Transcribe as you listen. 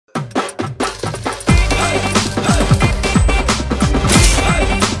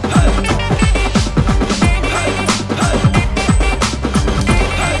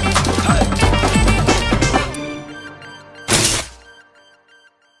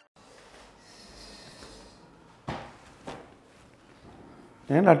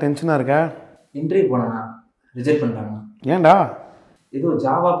ஏன்டா டென்ஷனாக இருக்க? இன்டர்வியூ போனேண்ணா, ரிஜெக்ட் பண்ணிட்டாங்க. ஏன்டா? ஏதோ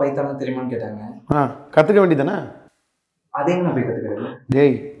ஜாவா பைத்தானா தெரியுமான்னு கேட்டாங்க. கற்றுக்க வேண்டியதானே? அதே நான் போய் கற்றுக்கிறது.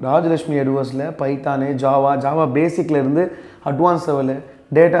 டேய், Rajalakshmi எடுவர்ஸில் Python, Java பேசிக்லேருந்து advance level,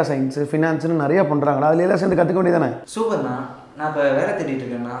 data science, ஃபினான்ஸுன்னு நிறையா பண்ணுறாங்களா? அதில் எல்லாம் சேர்ந்து கற்றுக்க வேண்டியதானே? சூப்பர்ண்ணா. நான் இப்போ வேலை தேடிட்டு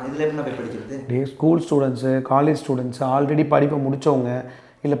இருக்கேண்ணா. இதில் எப்படி நான் போய் படிக்கிறது? டே, school students, college students, already படிப்பை முடித்தவங்க,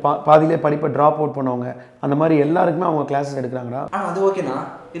 இல்லை பாதியிலே படிப்பை ட்ராப் அவுட் பண்ணவங்க, அந்த மாதிரி எல்லாருக்குமே அவங்க கிளாஸஸ் எடுக்கிறாங்கடா. அது ஓகேண்ணா.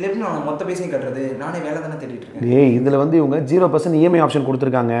 இதில் எப்படி நான் மொத்த பைசையும் கட்டுறது? நானே வேலை தானே தேடிட்டு இருக்கேன். டேய், இதில் இவங்க 0% இஎம்ஐ ஆப்ஷன்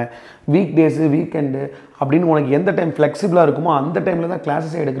கொடுத்துருக்காங்க. வீக் டேஸு, வீக்கெண்டு அப்படின்னு உனக்கு எந்த டைம் ஃப்ளெக்சிபிளாக இருக்குமோ அந்த டைமில் தான்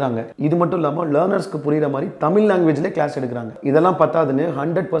கிளாஸஸே எடுக்கிறாங்க. இது மட்டும் இல்லாமல் லேர்னர்ஸ்க்கு புரிகிற மாதிரி தமிழ் லாங்குவேஜ்லேயே கிளாஸ் எடுக்கிறாங்க. இதெல்லாம் பத்தாதுன்னு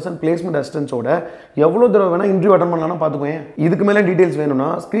 100% பிளேஸ்மெண்ட் அசிஸ்டன்ஸோட எவ்வளோ தடவை வேணால் இன்டர்வியூ அட்டன் பண்ணலாம்னா பார்த்துக்கோங்க. இதுக்கு மேலே டீட்டெயில்ஸ் வேணும்னா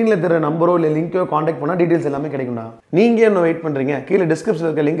ஸ்க்ரீனில் தெரிய நம்பரோ இல்லை லிங்கோ காண்டாக்ட் பண்ணால் டீட்டெயில்ஸ் எல்லாமே கிடைக்கும்டா. நீங்கள் என்ன வெயிட் பண்ணுறீங்க? கீழே டிஸ்கிரிப்ஷனில்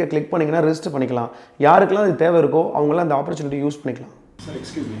இருக்க லிங்கை கிளிக் பண்ணிங்கன்னா ரெஜிஸ்டர் பண்ணிக்கலாம். யாருக்கெல்லாம் அது தேவை இருக்கோ அவங்களாம் அந்த ஆப்பர்ச்சுனிட்டி யூஸ் பண்ணிக்கலாம். Sir,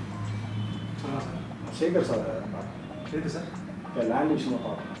 excuse me. Sekar sir. எதுக்கு சார்? இல்லை, லேண்ட் விஷயமாக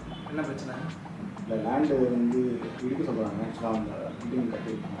பார்க்கணும். என்ன பிரச்சனை? இல்லை, லேண்டு இடிக்க சொல்கிறாங்க. ஆக்சுவலாக அந்த பில்டிங்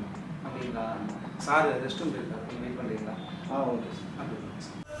கட்டியிருக்காங்க. அப்படிங்களா? சார் ரெஸ்ட் ரூம் இருக்கா? நீங்கள் வெயிட் பண்ணுறீங்களா? Okay sir.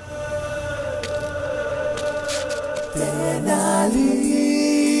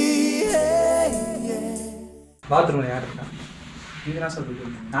 பாத்ரூம் யார் இருக்கா? நீங்கள் தான் சார்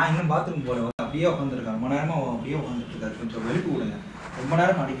போய்ட்டு நான் இன்னும் பாத்ரூம் போகிறேன். அப்படியே உட்காந்துருக்கேன். ரொம்ப நேரமாக அப்படியே உட்காந்துட்டு இருக்காரு. கொஞ்சம் வெளிப்பு விடுங்க. ரொம்ப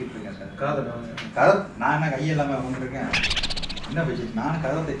நேரம் அடிக்கிட்டு இருக்கேன் சார். கதை நான் என்ன கையெல்லாமே வந்துருக்கேன். என்ன பேசிட்டு நானும்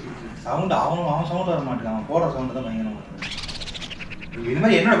கதை தைச்சிட்டு சவுண்டு அவன் சவுண்டு வர மாட்டேங்க. அவன் போடுற சவுண்டு தான் பயங்கரமாக இருக்குது. இது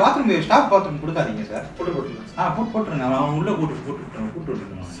மாதிரி என்னோட பாத்ரூம் ஸ்டாஃப் பாத்ரூம் கொடுக்காதீங்க சார். போட்டுருங்க. போட்டுருங்க. அவன் உள்ளே கூட்டு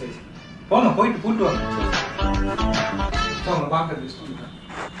விட்டுருங்க. சரி போங்க, போயிட்டு கூப்பிட்டு வாங்க. அவங்க பார்க்கறது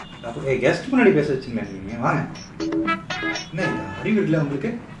அப்போ கெஸ்ட் முன்னாடி பேச வச்சுங்களேன். நீங்கள் வாங்க. என்ன அறிவு இருக்குல்ல உங்களுக்கு?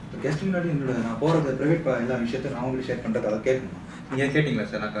 கெஸ்ட் முன்னாடி என்னோட நான் போகிறது ப்ரைவேட் எல்லா விஷயத்தையும் நான் உங்களுக்கு ஷேர் பண்ணுறது அதை கேட்கணும். நீங்கள் கேட்டிங்களா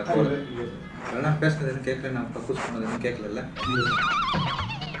சார்? நான் அதெல்லாம் பேசுனதுன்னு கேட்கல. நான் ப்ரப்போஸ் பண்ணதுன்னு கேட்கல.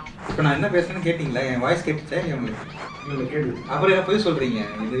 இப்போ நான் என்ன பேசுறேன்னு கேட்டிங்களா? என் வாய்ஸ் கேட்டுச்சா உங்களுக்கு? கேட்டு அப்புறம் என்ன போய் சொல்கிறீங்க?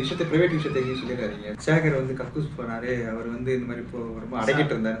 இந்த விஷயத்தை ப்ரைவேட் விஷயத்தை எங்கேயும் சொல்லிடுறாங்க. சேகர் கக்கூஸ் போனாரு. அவர் இந்த மாதிரி இப்போ ரொம்ப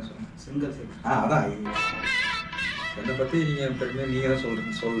அடக்கிட்டு இருந்தாருன்னு சொன்னேன். செங்கல் சார். அதான் என்னை பற்றி நீங்கள் பெருமையாக நீங்கள் தான்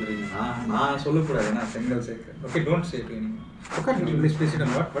சொல்கிறீங்க. நான் சொல்லக்கூடாது. நான் செங்கல் Sekar. Okay, don't say to எனிமன். Okay, please பேசிட்டு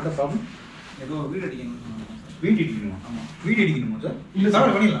வாட் அ ப்ராப்ளம்? ஏதோ வீடு அடிக்கணும். வீடு இடிக்கணுமா? ஆமாம், வீடு இடிக்கணுமா சார்? இல்லை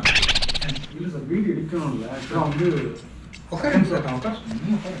சார், பண்ணிடலாம். இல்லை சார், வீடு இடிக்கணும் இல்லை. ஆக்சுவலாக உட்காருங்க சார். நான் உட்காருங்க.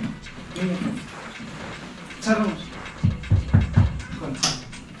 நீங்கள் உட்காருங்க சார்.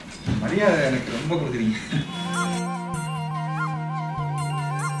 மரியாதை எனக்கு ரொம்ப கொடுக்குறீங்க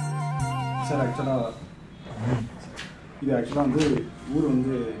சார். ஆக்சுவலாக இது ஊர்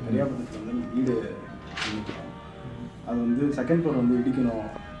கரியாபுரத்தில் வீடு இடிக்கணும். அது செகண்ட் ஃப்ளோர் இடிக்கணும்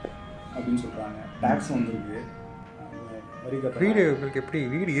அப்படின்னு சொல்கிறாங்க. டேக்ஸ் வந்துருக்கு. வீடு உங்களுக்கு எப்படி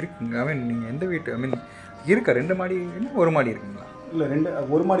வீடு இருக்குங்க? நீங்கள் எந்த வீட்டு இருக்கா? 2 மாடி என்ன 1 மாடி இருக்குங்களா? இல்லை,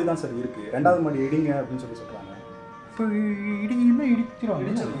 1 மாடி தான் சார் இருக்குது. 2வது மாடி இடிங்க அப்படின்னு சொல்கிறாங்க. இப்போ இடிங்கன்னா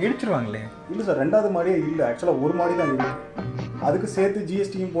இடிச்சிருவாங்களே. இல்லை சார், 2வது மாடியே இல்லை. ஆக்சுவலாக 1 மாடி தான் இருக்குது. அதுக்கு சேர்த்து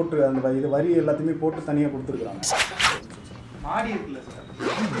ஜிஎஸ்டியும் போட்டு அந்த இது வரி எல்லாத்தையுமே போட்டு தனியாக கொடுத்துருக்குறாங்க. மாடி இருக்குல்ல சார்?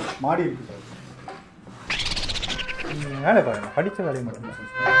 மாடி இருக்குது சார். வேலை பாருங்க, படித்த வேலையை மட்டும்தான் சார்.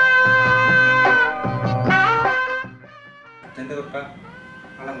 எந்த ஊருக்கா?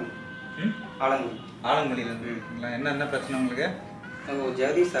 ஆலங்குடியிலேருந்து இருக்குங்களா? என்ன பிரச்சனை உங்களுக்கு?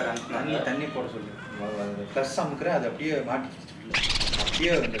 ஜெகதீஷ் சார் தண்ணி போட சொல்லி ப்ளஸ் அமுக்குறேன். அது அப்படியே மாட்டிக்கிச்சு.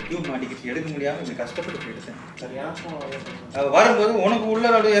 அப்படியே அந்த டியூப் மாட்டிக்கிச்சு. எடுக்க முடியாமல் இப்படி கஷ்டப்பட்டு போயிடுச்சேன். சார், எனக்கும் வரும்போது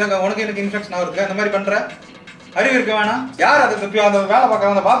உனக்கு எனக்கு இன்ஃபெக்ஷன் ஆகுது. அந்த மாதிரி பண்ணுற அறிவு இருக்க வேணாம். யார் அதை அந்த வேலை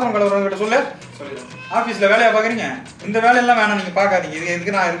பார்க்குற அந்த பாத்ரூம் கலவரங்கிட்ட சொல்லிடுறேன். ஆஃபீஸில் வேலையாக பார்க்குறீங்க. இந்த வேலையெல்லாம் வேணாம், நீங்கள் பார்க்காதீங்க.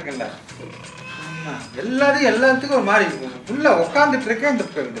 இதுக்கு நான் இருக்குல்ல. எல்லாத்துக்கும் ஒரு மாதிரி ஃபுல்லாக உட்காந்துட்டு இருக்கேன். இந்த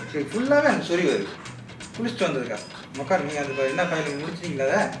ஃபுல்லாகவே அந்த சொறி வருது. குளிச்சுட்டு வந்ததுக்கா உட்காரு. நீங்கள் அது என்ன ஃபைல்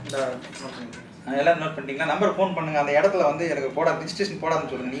முடிச்சிட்டீங்களா? எல்லாம் நோட் பண்ணிட்டீங்களா? நம்பர் ஃபோன் பண்ணுங்கள். அந்த இடத்துல எனக்கு ரிஜிஸ்ட்ரேஷன்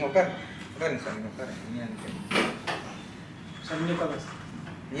போடாதுன்னு சொல்லுங்கள். நீங்கள் உட்காருங்க சார். நீங்கள் உட்காருங்க.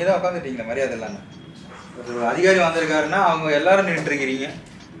 நீங்கள் தான் உட்காந்துட்டீங்களா? மரியாதை இல்லாமல் ஒரு அதிகாரி வந்திருக்காருன்னா அவங்க எல்லாரும் நின்றுருக்கிறீங்க.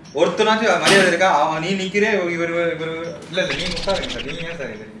 ஒருத்தனாச்சும் மரியாதை இருக்கா? அவன் நீ நிற்கிறே இவர் இல்லை நீங்கள் உட்காருங்க சார். நீங்கள் ஏன்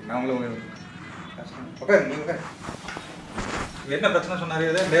சார் இது? அவங்களும் உட்காரு. நீங்கள் உட்காரு. என்ன பிரச்சனை சொன்னார்?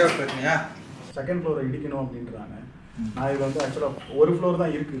 லேஅவுட் பிரச்சனையா? செகண்ட் ஃப்ளோரை இடிக்கணும் அப்படின்றாங்க. நான் இது ஆக்சுவலாக 1 ஃப்ளோர்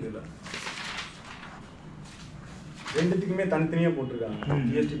தான் இருக்குது. இதில் 2த்துக்குமே தனித்தனியாக போட்டிருக்காங்க.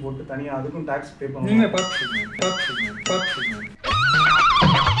 ஜிஎஸ்டி போட்டு தனியாக அதுக்கும் டேக்ஸ் பே பண்ணுவாங்க. நீங்கள் பார்த்துக்கோங்க.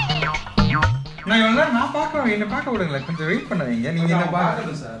 நான் பார்க்க என்ன பார்க்க விடுங்களேன். கொஞ்சம் வெயிட் பண்ணாதீங்க. நீங்கள் என்ன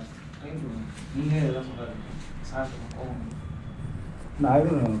பார்க்கணும் சார்? நீங்கள் இதெல்லாம் சொல்கிறாரு சார். நான்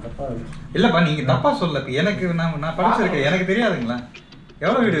எதுவும் தப்பாக இல்லைப்பா, நீங்கள் தப்பாக சொல்ல. எனக்கு நான் படிச்சிருக்கேன். எனக்கு தெரியாதுங்களா?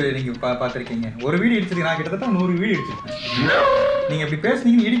 எவ்வளவு வீடு நீங்க பாத்திருக்கீங்க? ஒரு வீடு இடிச்சிருக்கீங்க, நான் கிட்டத்தட்ட 100 வீடு இடிச்சிருக்கேன். நீங்க இப்படி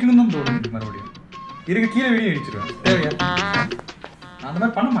பேசுனீங்க இடிக்கணும் தான் தோணுது. மறுபடியும் இருக்க கீழே வீடு இடிச்சிருவேன். தேவையா? நான் அந்த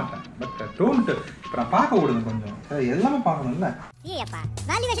மாதிரி பண்ண மாட்டேன். பட் டோன்ட் இப்போ நான் பார்க்க விடுங்க கொஞ்சம். சரி எல்லாமே பார்க்கணும்ல. ஏப்பா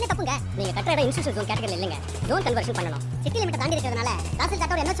வேல்யூவேஷனே தப்புங்க. நீங்க கட்டுற இடம் இன்ஸ்டிடியூஷன் ஜோன் கேட்டகரியில இல்லங்க. ஜோன் கன்வர்ஷன் பண்ணனும். சிட்டி லிமிட் தாண்டி இருக்கிறதுனால தாசில்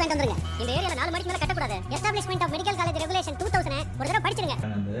சட்டம் என்ன வாங்கிட்டு வந்துருங்க. இந்த ஏரியால 4 மணிக்கு மேல கட்ட கூடாது. எஸ்டாப்லிஷ்மென்ட் ஆஃப் மெடிக்கல் காலேஜ் ரெகுலேஷன் 2000 ஒரு தடவை படிச்சிடுங்க.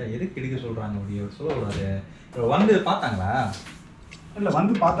 அந்த எதுக்கு இடிக்க சொல்றாங்க அப்படியே சொல்லக்கூடாது. வந்து பார்த்தாங்களா? இல்லை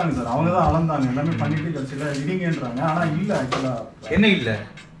வந்து பார்த்தாங்க சார். அவங்க தான் அளந்தாங்க, எல்லாமே பண்ணிட்டு கடைசியில் இடிங்கன்றாங்க. ஆனால் இல்லை ஆக்சுவலாக என்ன இல்லை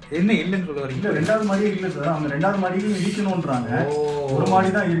என்ன இல்லைன்னு சொல்ல வரீங்க? இல்லை 2வது மாடியே இல்லை சார். அவங்க 2வது மாடியும் இடிக்கணுன்றாங்க. ஒரு மாடி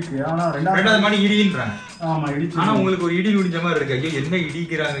தான் இருக்கு, ஆனால் 2வது மாடி இடின்றாங்க. ஆமா இடிச்சு. ஆனால் உங்களுக்கு ஒரு இடி முடிஞ்ச மாதிரி இருக்கு. ஐயோ என்ன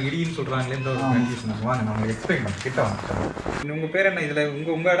இடிக்கிறாங்க இடின்னு சொல்றாங்களேன்ற ஒரு கன்ஃபியூஷன். வாங்க நான் உங்களுக்கு எக்ஸ்பிளைன் பண்ண கிட்ட வாங்க. உங்க பேர் என்ன? இதுல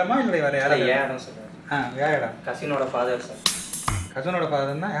உங்க இடமா இல்லை வேற யாரும்? ஏன் இடம் சார்? வேற இடம். கசினோட ஃபாதர் சார். கசனோட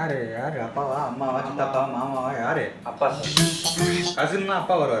ஃபாதர்னா யாரு? அப்பாவா அம்மாவா சித்தாப்பாவா மாமாவா யாரு? அப்பா சார். கசின்னா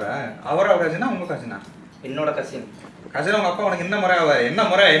அப்பா வருவாரா? அவரோட கசினா உங்க கசினா? என்னோட கசின். கசின் உங்க அப்பா உனக்கு என்ன முறை ஆவாரு? என்ன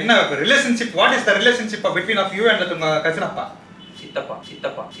முறை என்ன relationship? What is the relationship between of you and உங்க கசின் அப்பா? சித்தப்பா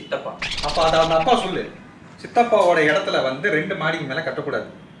சித்தப்பா சித்தப்பா. அப்ப அதை அந்த அப்பா சொல்லு. சித்தப்பாவோட இடத்துல வந்து 2 மாடிக்கு மேல கட்டக்கூடாது.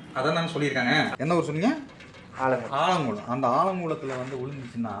 அதான் நான் சொல்லியிருக்காங்க. என்ன ஊர் சொன்னீங்க? ஆலங்குளம். அந்த ஆலங்குளத்துல வந்து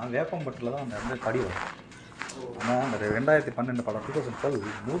விழுந்துச்சுன்னா வேப்பம்பட்டில் தான் அந்த படி வரும். ஆனால் அந்த 2012 படம் 2012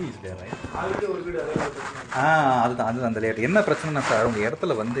 மூவிஸ் வேறு. அதுதான் அந்த லேட். என்ன பிரச்சனைனா சார், உங்கள்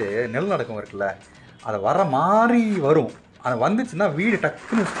இடத்துல வந்து நிலநடுக்கம் இருக்குல்ல, அதை வர மாதிரி வரும். அது வந்துச்சுன்னா வீடு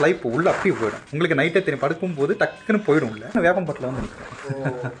டக்குன்னு ஸ்லைப் உள்ள அப்படியே போயிடும். உங்களுக்கு நைட்டே தெரியும், படுக்கும்போது டக்குன்னு போயிடும். இல்லை வேப்பம்பட்டில் வந்து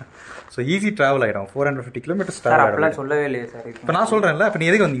நிற்கும். ஸோ ஈஸி ட்ராவல் ஆகிடும். 450 கிலோமீட்டர்ஸ் ட்ராவல் ஆகிடும். சொல்லவே இல்லையே சார். இப்போ நான் சொல்கிறேன்ல, இப்போ நீ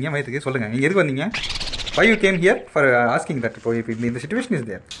எதுக்கு வந்தீங்க மயத்துக்கு? சொல்லுங்கள், நீங்கள் எதுக்கு வந்தீங்க? Why you came here for asking that? இப்போ இந்த situation is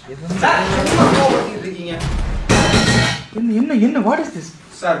there. என்ன வாட் இஸ் திஸ்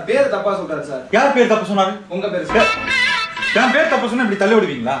சார்? பேர் தப்பா சொல்றாரு சார். யார் பேர் தப்பு சொன்னாரு? உங்க பேர் சார். என் பேர் தப்பு சொன்னா இப்படி தள்ளி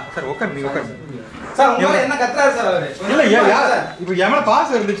விடுவீங்களா? சார் உட்கார், நீங்க உட்கார். சார் உங்க என்ன கத்துறாரு சார் அவரு? இல்ல யார் இப்போ எவன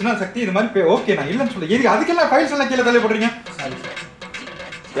பாஸ் இருந்துச்சுன்னா சக்தி இது மாதிரி ஓகே நான் இல்லன்னு சொல்ல. எதுக்கு அதுக்கெல்லாம் ஃபைல்ஸ் எல்லாம் கீழே தள்ளி போடுறீங்க?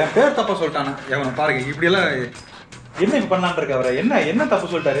 என் பேர் தப்பா சொல்லிட்டானா எவனை பாருங்க. இப்படி எல்லாம் என்ன இப்ப பண்ணலான்னு இருக்க அவரை? என்ன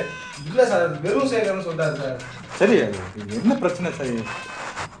தப்பு சொல்லிட்டாரு? இல்ல சார் வெறும் சேகர்னு சொல்றாரு சார். சரி என்ன பிரச்சனை சார்?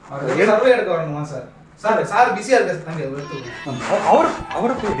 சர்வே எடுக்க வரணுமா சார்? சார் பிஸியா இருக்காரு. தம்பி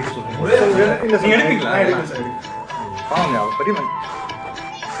அவரை போய் எடுக்க சொல்லுங்க. நீங்க எடுப்பீங்களா? எடுக்க சார். பாருங்க அவர் பெரிய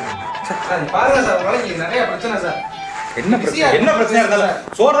சார் பாருங்க சார், உங்களால இங்க நிறைய பிரச்சனை சார். என்ன பிரச்சனை இருந்தாலும்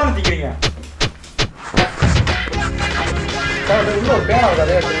சோறு தானே திக்கிறீங்க. சார் உள்ள ஒரு பேனா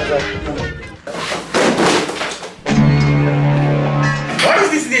அதே எடுத்துங்க சார். What is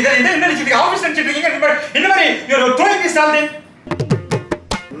this? என்ன நினைச்சிட்டு ஆபீஸ் நினைச்சிட்டு இருக்கீங்க? என்ன மாதிரி ஒரு தோல்வி சால்தே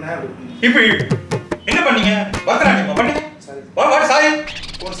இப்போ என்ன பண்ணீங்க? வர்த்தராணிமா பண்ணீங்க. வாட் சாரி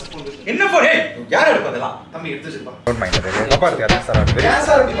என்ன போறே? யார் எடுப்பதெல்லாம்? தம்பி எடுத்து வச்சிருப்பா. டோன்ட் மைண்ட் அது. தப்பா இருக்கு சார். ஏன்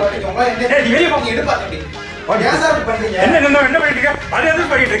சார் இப்படி பாத்தீங்க? உங்க என்ன நீ வெளிய போங்க. எடுப்பா தம்பி. ஏன் சார் இப்படி பண்றீங்க? என்ன பண்ணிட்டு இருக்க? அது எது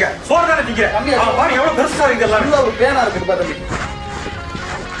பண்ணிட்டு இருக்க? சோறு தானே திக்கிறேன். பாரு எவ்வளவு பெருசா இருக்கு எல்லாம். உள்ள ஒரு பேனா இருக்கு பா தம்பி.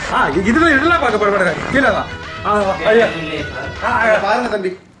 இதெல்லாம் பார்க்க போறேன். கீழ தான். பாருங்க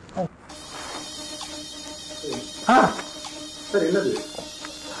தம்பி. சார் என்னது?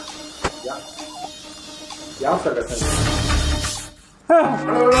 யார் சார் கட்டாங்க?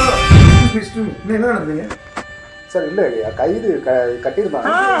 என்ன நடக்குதுங்க சார் இல்லை கைது கட்டியிருந்தாங்க.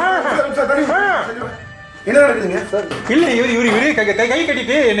 என்ன நடக்குதுங்க சார்? இல்ல இவரு கை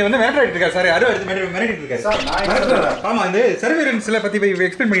கட்டிட்டு என்ன வந்து மிரட்டிட்டு இருக்காரு சார். யாரோ எடுத்து மிரட்டிட்டு இருக்காரு சார். ஆமா இந்த சர்வேலன்ஸ்ல பத்தி போய்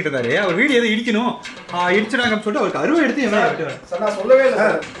எக்ஸ்பிளைன் பண்ணிட்டு இருந்தாரு. அவர் வீடு எதை இடிக்கணும் இடிச்சிடாங்கன்னு சொல்லிட்டு அவருக்கு அறுவை எடுத்து என்ன வெட்டுவார் சார்? நான் சொல்லவே இல்லை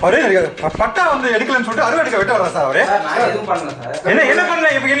சார். அவரே பட்டா வந்து எடுக்கலன்னு சொல்லிட்டு அறுவை எடுக்க வெட்ட வரா சார் அவரே. நான் எதுவும் பண்ணல சார். என்ன பண்ணல?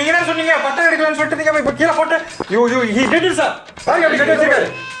 இப்ப நீங்க என்ன சொன்னீங்க? பட்டா எடுக்கலன்னு சொல்லிட்டு நீங்க இப்ப கீழே போட்டு ஹி டிட் இட் சார். பாருங்க அப்படி கட்டி வச்சிருக்காரு.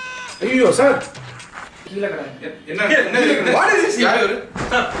 ஐயோ சார் கீழ கடங்க. என்ன வாட் இஸ் திஸ்? யார் இவரு?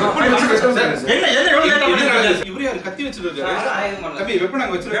 சார் என்ன எவ்வளவு லேட்டா பண்ணிருக்காரு? இவரே யாரு கத்தி வச்சிருக்காரு? நான் எதுவும் பண்ணல. தம்பி வெப்பன்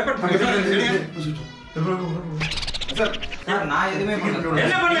அங்க வச்சிருக்காரு. சார் நான் எதுவுமே பண்ணல.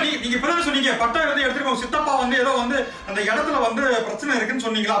 என்ன பண்ணல? நீங்க இப்பதான் சொன்னீங்க பட்டா வந்து எடுத்துட்டு உங்க சித்தப்பா வந்து ஏதோ வந்து அந்த இடத்துல வந்து பிரச்சனை இருக்குன்னு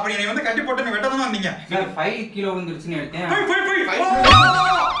சொன்னீங்களா? அப்ப நீங்க வந்து கட்டி போட்டு வெட்டதானே வந்தீங்க. நான் ஃபைல் கீழ விழுந்துருச்சுன்னு எடுத்தேன்.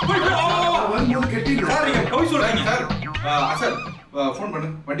 போய் சார் நீங்க போய் சொல்றீங்க சார். சார் ஃபோன் பண்ணு,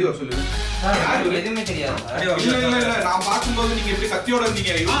 வண்டி வர சொல்லுங்க. சார் எதுவுமே தெரியாது சார். இல்ல நான் பாக்கும்போது நீங்க எப்படி கத்தியோட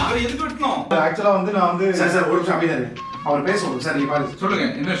இருந்தீங்க. இவரு எதுக்கு வெட்டணும்? ஆக்சுவலா வந்து நான் வந்து சார் ஒரு நிமிஷம் அப்படியே இருங்க. அவர் பேச சொல்லுங்க சார். நீங்க பாருங்க சொல்லுங்க,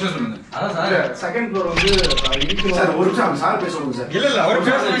 என்ன விஷயம் சொல்லுங்க. அதான் சார் செகண்ட் ஃப்ளோர் வந்து இடிக்கணும். சார் ஒரு நிமிஷம் சார் பேச சொல்லுங்க சார். இல்ல அவர்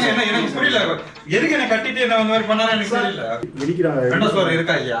பேசுறாங்க. என்ன எனக்கு புரியல. எதுக்கு என்ன கட்டிட்டு என்ன அந்த மாதிரி பண்ணாரா எனக்கு தெரியல. இடிக்கிறாங்க. ரெண்டாவது ஃப்ளோர்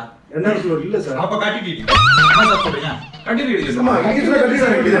இருக்கா ஐயா? ரெண்டாவது ஃப்ளோர் இல்ல சார். அப்ப கட்டிட்டீங்க. என்ன சார் சொல்றீங்க? கண்டினியூ ஆமா இடிச்சுனா கட்டி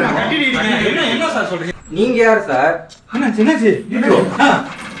சார் கட்டிடுறேன். கட்டிட்டீங்க. என்ன சார் சொல்றீங்க? நீங்க யார் சார்? அண்ணா சின்னச்சி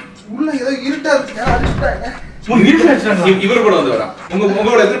உள்ள ஏதோ இருட்டா இருக்கு. யாரோ அடிச்சுட்டாங்க. இவர் கூட வந்து வரா.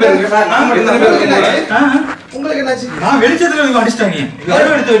 உங்களோட எத்தனை பேர் இருக்கு? உங்களுக்கு என்னாச்சு? நான் வெளிச்சத்துல வந்து அடிச்சிட்டாங்க.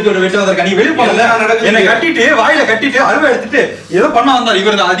 அருவா எடுத்து வெட்ட வந்தாரு. நீ வெளிய போறல. என்ன கட்டிட்டு வாயில கட்டிட்டு அருவா எடுத்துட்டு ஏதோ பண்ண வந்தாரு.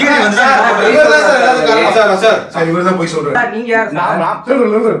 இவர் தான் அதிகாரி வந்து இவர்தான் சார் எல்லாரும் காரணம். சார் இவர்தான் போய் சொல்றாரு. சார் நீங்க யார்?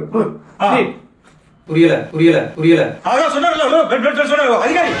 புரியல. அதான் சொன்னார்ல சொன்னாரு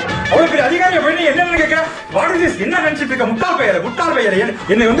அதிகாரி. அவ்வளவு பெரிய அதிகாரியை போய் நீ என்ன கேக்குற? What is this? என்ன நினைச்சிட்டு இருக்க? முட்டாள் பையல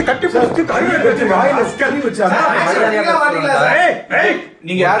என்னை வந்து கட்டி பிடிச்சு கருவா வச்சு வாயில ஸ்கல்லி வச்சாங்க.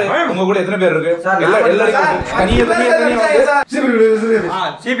 நீங்க யாரு? உங்க கூட எத்தனை பேர் இருக்கு? எல்லாரும் தனியா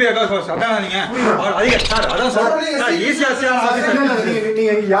சிபிஐ அதான் நீங்க அதிகாரி சார். அதான் சார் ஈஸியா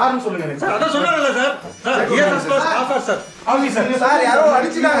நீங்க யாருன்னு சொல்லுங்க சார். அதான் சொன்னார்ல sir. Sir ESS plus offer sir. Sir யாரோ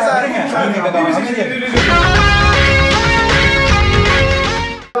அடிச்சிட்டாங்க சார்.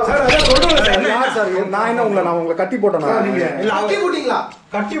 நான் உங்களை கட்டி போட்டேனா? நீங்க கட்டி போட்டீங்களா?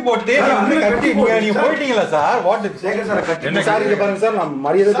 கட்டி போட்டு நீங்க போயிட்டீங்களா சார்? வாட் சேகர் சார் கட்டி சார் இங்க பாருங்க சார். நான்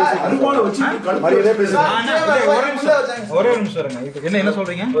மரியாதை பேசுறேன். அனுபவம் வச்சு மரியாதை பேசுறேன். ஒரே நிமிஷம் இருங்க. என்ன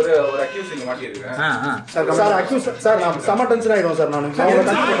சொல்றீங்க? ஒரு அக்யூஸ் இங்க மாட்டி இருக்கேன் சார் அக்யூஸ் சார். நான் சம டென்ஷன் ஆயிடும் சார். நான்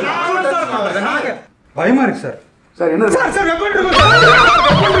பயமா இருக்கு சார். சார் என்ன சார் சார் வெப்பன் இருக்கு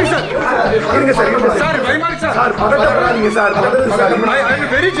சார். இருங்க சார். சார் பயமா இருக்கு sir. Sir பதட்டப்படாதீங்க sir. I am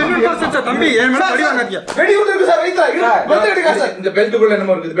very genuine person sir. தம்பி ஏன் மேல அடி வாங்காதீங்க. வெடி விட்டுருக்கு சார். வெயிட்ரா வந்து எடுங்க சார். இந்த பெல்ட்டுக்குள்ள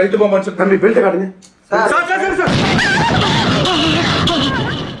என்னமோ இருக்குது. பெல்ட் பாம்பு சார். தம்பி பெல்ட் காட்டுங்க. சார் சார் சார் சார்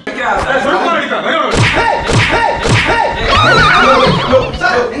சும்மா அடிப்பா.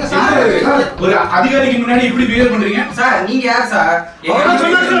 ஒரு அதிகாரிக்கு முன்னாடி இப்படி பிஹேவ் பண்றீங்க சார் நீங்க யார் சார்?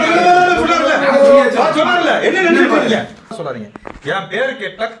 என்ன நினைக்கிறீங்க? சொல்லாதீங்க. என் பேர்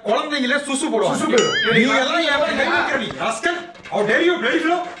கேட்டா குழந்தைங்களே சுசு போடுவாங்க. நீ எல்லாம் என் கை வைக்கிற நீ rascal. How dare you bloody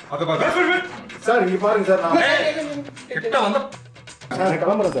fellow? Sir இங்க பாருங்க சார். நான் கிட்ட வந்து நான்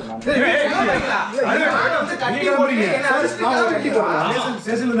கிளம்புறேன் சார். நான் கட்டி போடுறீங்க. கட்டி போடுறேன்.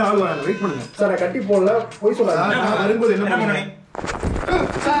 ஸ்டேஷன்ல இருந்து ஆளு வராங்க. வெயிட் பண்ணுங்க சார். நான் கட்டி போடல. போய் சொல்லாதீங்க. நான் வரும்போது என்ன பண்ணுவீங்க?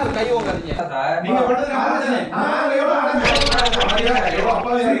 சார் கை ஓங்காதீங்க. நீங்க பண்றது நானே. நான் எவ்வளவு எவ்வளவு அப்பா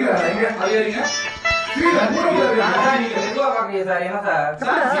இருக்கீங்க. அதிகாரிங்க நீங்க மெதுவா பாக்குறீங்க சார். என்ன சார்?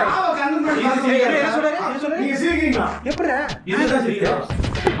 நீங்க சிரிக்கிறீங்களா? எப்படிடா? இதுதான் சிரிக்கிறோம்.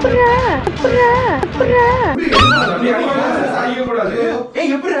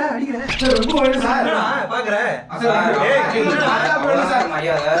 ஏய் எப்படிடா அடிக்குற? பாக்குற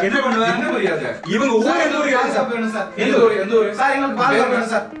என்ன பண்ணுவ? இவங்க ஊர் எந்த ஊர் சார்? எந்த ஊர் சார்? எங்களுக்கு பாஸ்போர்ட்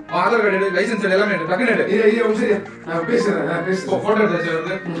வேணும் சார். ஆதார் கார்டு எடு, லைசென்ஸ் எடு, எல்லாமே எடு. டக்குனு எடு. நான் பேசுறேன். போட்டோ எடுத்து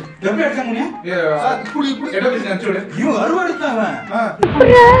வந்து எப்படி எடுத்தாங்க? சார் புடி எடோ பேசி அனுப்பிச்சு விடு. இவங்க அருவா எடுத்தாங்க.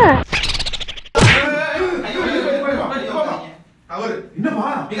 அவர் என்னப்பா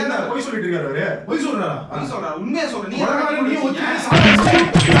நீங்க என்ன போய் சொல்லிட்டு இருக்காரு? அவரு போய் சொல்றாரா? என்ன சொல்றாரு? உண்மையா சொல்ற. நீ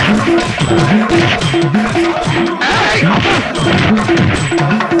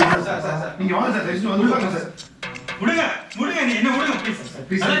நீங்க வாங்க சார். டெஸ்ட் வந்து வாங்க சார். விடுங்க நீ என்ன விடுங்க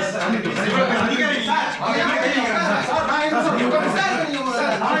ப்ளீஸ். அதிகாரி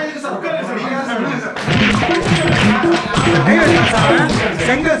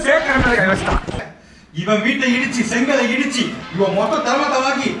செங்கல் சேர்க்கிற இவன் வீட்டை இடிச்சு செங்கலை இடிச்சு இவன் மொத்த தரமத்தை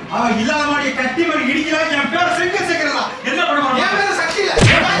வாங்கி அவன் இல்லாத மாதிரி கட்டி மாதிரி இடிக்கிறான். என் பேர செங்கல் சேர்க்கிறதா என்ன பண்ணுவான்? என் பேர சக்தி இல்ல.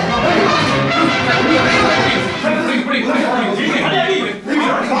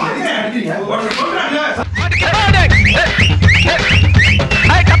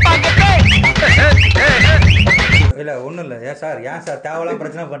 இல்ல ஒன்றும் இல்லை. ஏன் சார் தேவையெல்லாம்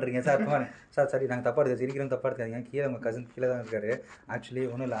பிரச்சனை பண்ணுறீங்க சார்? சார் சரி நாங்கள் தப்பா எடுத்து சிரிக்கிறோம். தப்பா எடுக்காதீங்க. கீழே உங்கள் கசின் கீழே தான் இருக்காரு. ஆக்சுவலி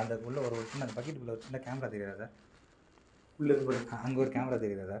ஒன்றும் இல்லை. அந்த உள்ள ஒரு சின்ன பக்கெட்டுக்குள்ள ஒரு சின்ன கேமரா தெரியுதா சார்? அங்கே ஒரு கேமரா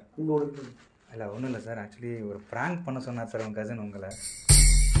தெரியுதா சார்? இல்லை ஒன்றும் இல்லை சார். ஆக்சுவலி ஒரு ப்ராங்க் பண்ண சொன்னார் சார் உங்கள் கசின் உங்களை.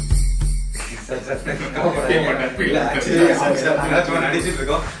 நடிச்சிட்டு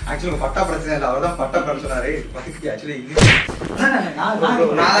இருக்கோம். ஆக்சுவலி பட்டா பிரச்சனை இல்லை. அவர் தான் பட்டா பிரச்சனை சொன்னாரு. Actually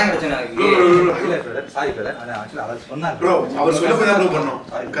sorry brother. அதான் ஆக்சுவலி அவர் சொன்னார். ப்ரோ அவர் சொல்ல போய் தான் பண்ணோம்.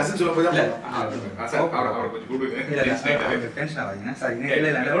 கசின் சொல்ல போய் தான் டென்ஷன் ஆகாதீங்க சார்.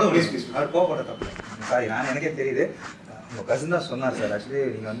 அவர் கோவப்பட தப்பு. சாரி நான் எனக்கே தெரியுது. உங்கள் கசின் தான் சொன்னார் சார். ஆக்சுவலி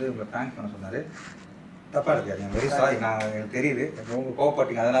நீங்கள் வந்து உங்களை ப்ராங்க் பண்ண சொன்னார். தப்பா இருக்காது. Very sorry. நான் எனக்கு தெரியுது உங்க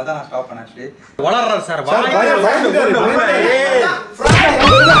கோவப்பட்டீங்க. அதனால தான் நான் ஸ்டாப் பண்ணேன். Actually வளர்றாரு sir.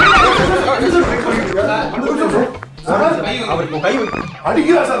 அவருக்கு கை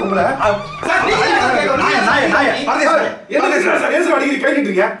அடிக்கிறா சார் உங்களை.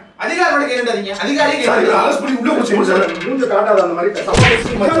 அதிகாரியோட கேளுங்க.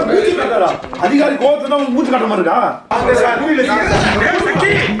 அதிகாரி கோவத்துல தான் மூச்சு காட்ட மாதிரி இருக்கா?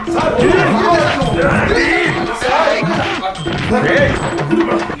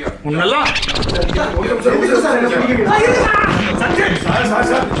 உன்னெல்லாம்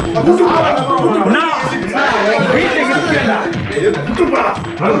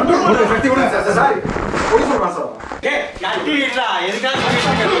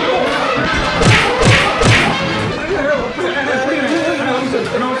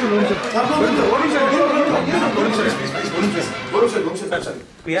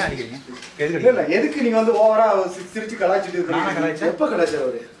எதுக்கு நீங்க வந்து ஓவரா சிரிச்சு கலாய்ச்சிட்டு எப்ப கலாய்ச்சாரு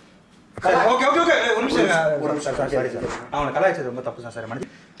அவரு? ஓகே ஓகே ஓகே ஒரு நிமிஷம் சாரி சார் அவனை கலாய்ச்சது ரொம்ப தப்பு தான் சார் சாரி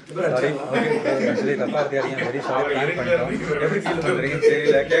ஓகே தப்பா இருக்காதீங்க வெரி சாரி பிளான் பண்ணிட்டோம் எப்படி ஃபீல் பண்றீங்கன்னு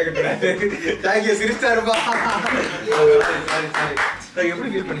தெரியல கேட்கக்கூடாது தேங்க்யூ சிரிச்சாருப்பா சார் எப்படி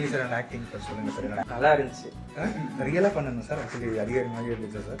ஃபீல் பண்ணீங்க சார் அந்த ஆக்டிங் சொல்லுங்க சார் நல்லா இருந்துச்சு ரியலாக பண்ணணும் சார் ஆக்சுவலி அதிகாரி மாதிரி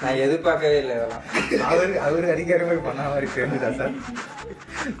இருந்துச்சு சார் நான் எதிர்பார்க்கவே இல்லை இதெல்லாம் அவர் அதிகாரி மாதிரி பண்ண மாதிரி தெரிஞ்சுதா சார்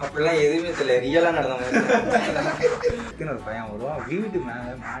அப்படிலாம் எதுவுமே தெரியல ரியலாக நடந்த மாதிரி ஒரு பையன் வருவான் வீட்டு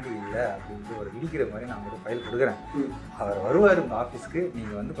மேலே மாடி இல்லை அப்படின்ட்டு ஒரு இடிக்கிற மாதிரி நான் ஒரு ஃபைல் கொடுக்குறேன் அவர் வருவார் உங்கள் ஆஃபீஸ்க்கு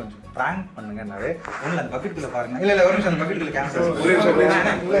நீங்கள் வந்து கொஞ்சம் ப்ராங்க் பண்ணுங்கன்னாவே ஒன்றும் அந்த பக்கெட்டுக்குள்ள பாருங்க இல்லை ஒரு நிமிஷம் அந்த பக்கெட்டுக்குள்ள கேமரா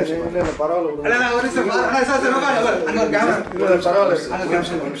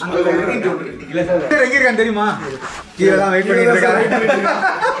தெரியுமா கீழே தான் வெயிட் பண்ணிட்டு இருக்காங்க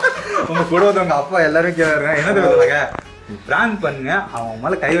உங்க கூட உங்க அப்பா எல்லாரும் கீழே இருக்காங்க என்ன தெரியுங்க பிராங்க் பண்ணுங்க அவன்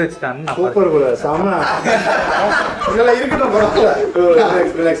மேல கை வச்சுட்டான்னு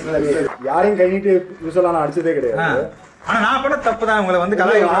யாரையும் கை நீட்டு யூஸ்வலா அடிச்சதே கிடையாது. ஆனா நான் பண்ண தப்பு தான் உங்களை வந்து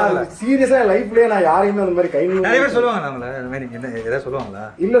சீரியஸா லைஃப்லயே நான் யாரையுமே அந்த மாதிரி கை நிறைய பேர் சொல்லுவாங்க நம்மள இந்த மாதிரி என்ன ஏதாவது சொல்லுவாங்களா?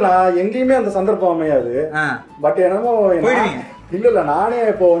 இல்ல எங்கேயுமே அந்த சந்தர்ப்பம் அமையாது. பட் என்னமோ போயிடுவீங்க. இல்ல நானே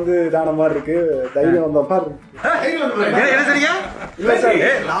இப்போ வந்து இதான மாதிரி இருக்கு தைரியம் வந்த மாதிரி இருக்கு. என்ன சரியா இல்ல சார்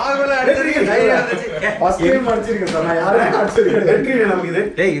நாகல அடிச்சிருக்கேன் தைரியம் வந்துச்சு. ஃபர்ஸ்ட் டைம் அடிச்சிருக்கேன் சார். நான் யாரையும் அடிச்சிருக்கேன். வெற்றி நமக்கு இது.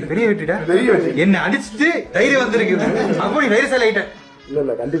 டேய் இது பெரிய வெற்றிடா. பெரிய வெற்றி. என்ன அடிச்சிட்டு தைரியம் வந்திருக்கு. அப்போ நீ தைரியசாலி ஆயிட்ட.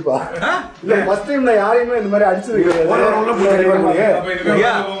 இல்ல கண்டிப்பா இல்ல ஃபர்ஸ்ட் டைம் நான் யாரையுமே இந்த மாதிரி அடிச்சது கிடையாது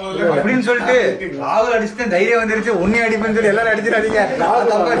அப்படின்னு சொல்லிட்டு ராகுல் அடிச்சுட்டு தைரியம் வந்துருச்சு ஒன்னே அடிப்பேன்னு சொல்லி எல்லாரும் அடிச்சிடாதீங்க.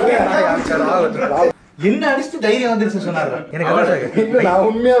 என்ன அடிச்சுட்டு தைரியம் வந்துருச்சு சொன்னாரு. எனக்கு நான்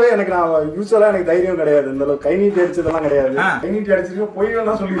உண்மையாவே எனக்கு நான் யூஸ்வலா எனக்கு தைரியம் கிடையாது. இந்த அளவுக்கு கை நீட்டி அடிச்சதெல்லாம் கிடையாது. கை நீட்டி அடிச்சிருக்கோம் போய்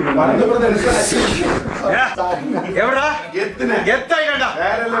வேணா சொல்லிருக்கேன். எவடா எத்தாயிடா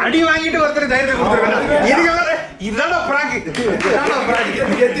அடி வாங்கிட்டு ஒருத்தர் தைரியத்தை கொடுத்துருக்காங்க. இதுதான் பிராங்க்.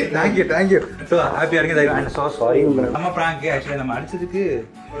 தேங்க்யூ ஸோ ஹாப்பியா இருக்கு தைரியம். அண்ட் ஸோ சாரி நம்ம பிராங்க் ஆக்சுவலி நம்ம அடிச்சதுக்கு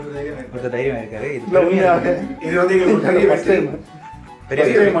ஒரு தைரியம் இருக்காரு. இது வந்து எங்களுக்கு பெரிய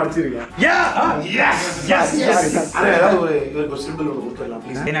டைம் அடிச்சிருக்கேன்.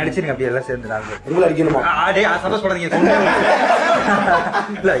 என்ன அடிச்சிருங்க அப்படி எல்லாம் சேர்ந்து நாங்க உங்களை அடிக்கணுமா? சப்போஸ் பண்ணாதீங்க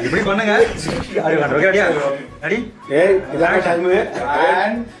இல்ல இப்படி பண்ணுங்க. ரெடியா ரெடி ஏய் இதான் டைம் 1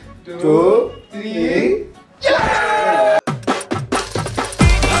 2 3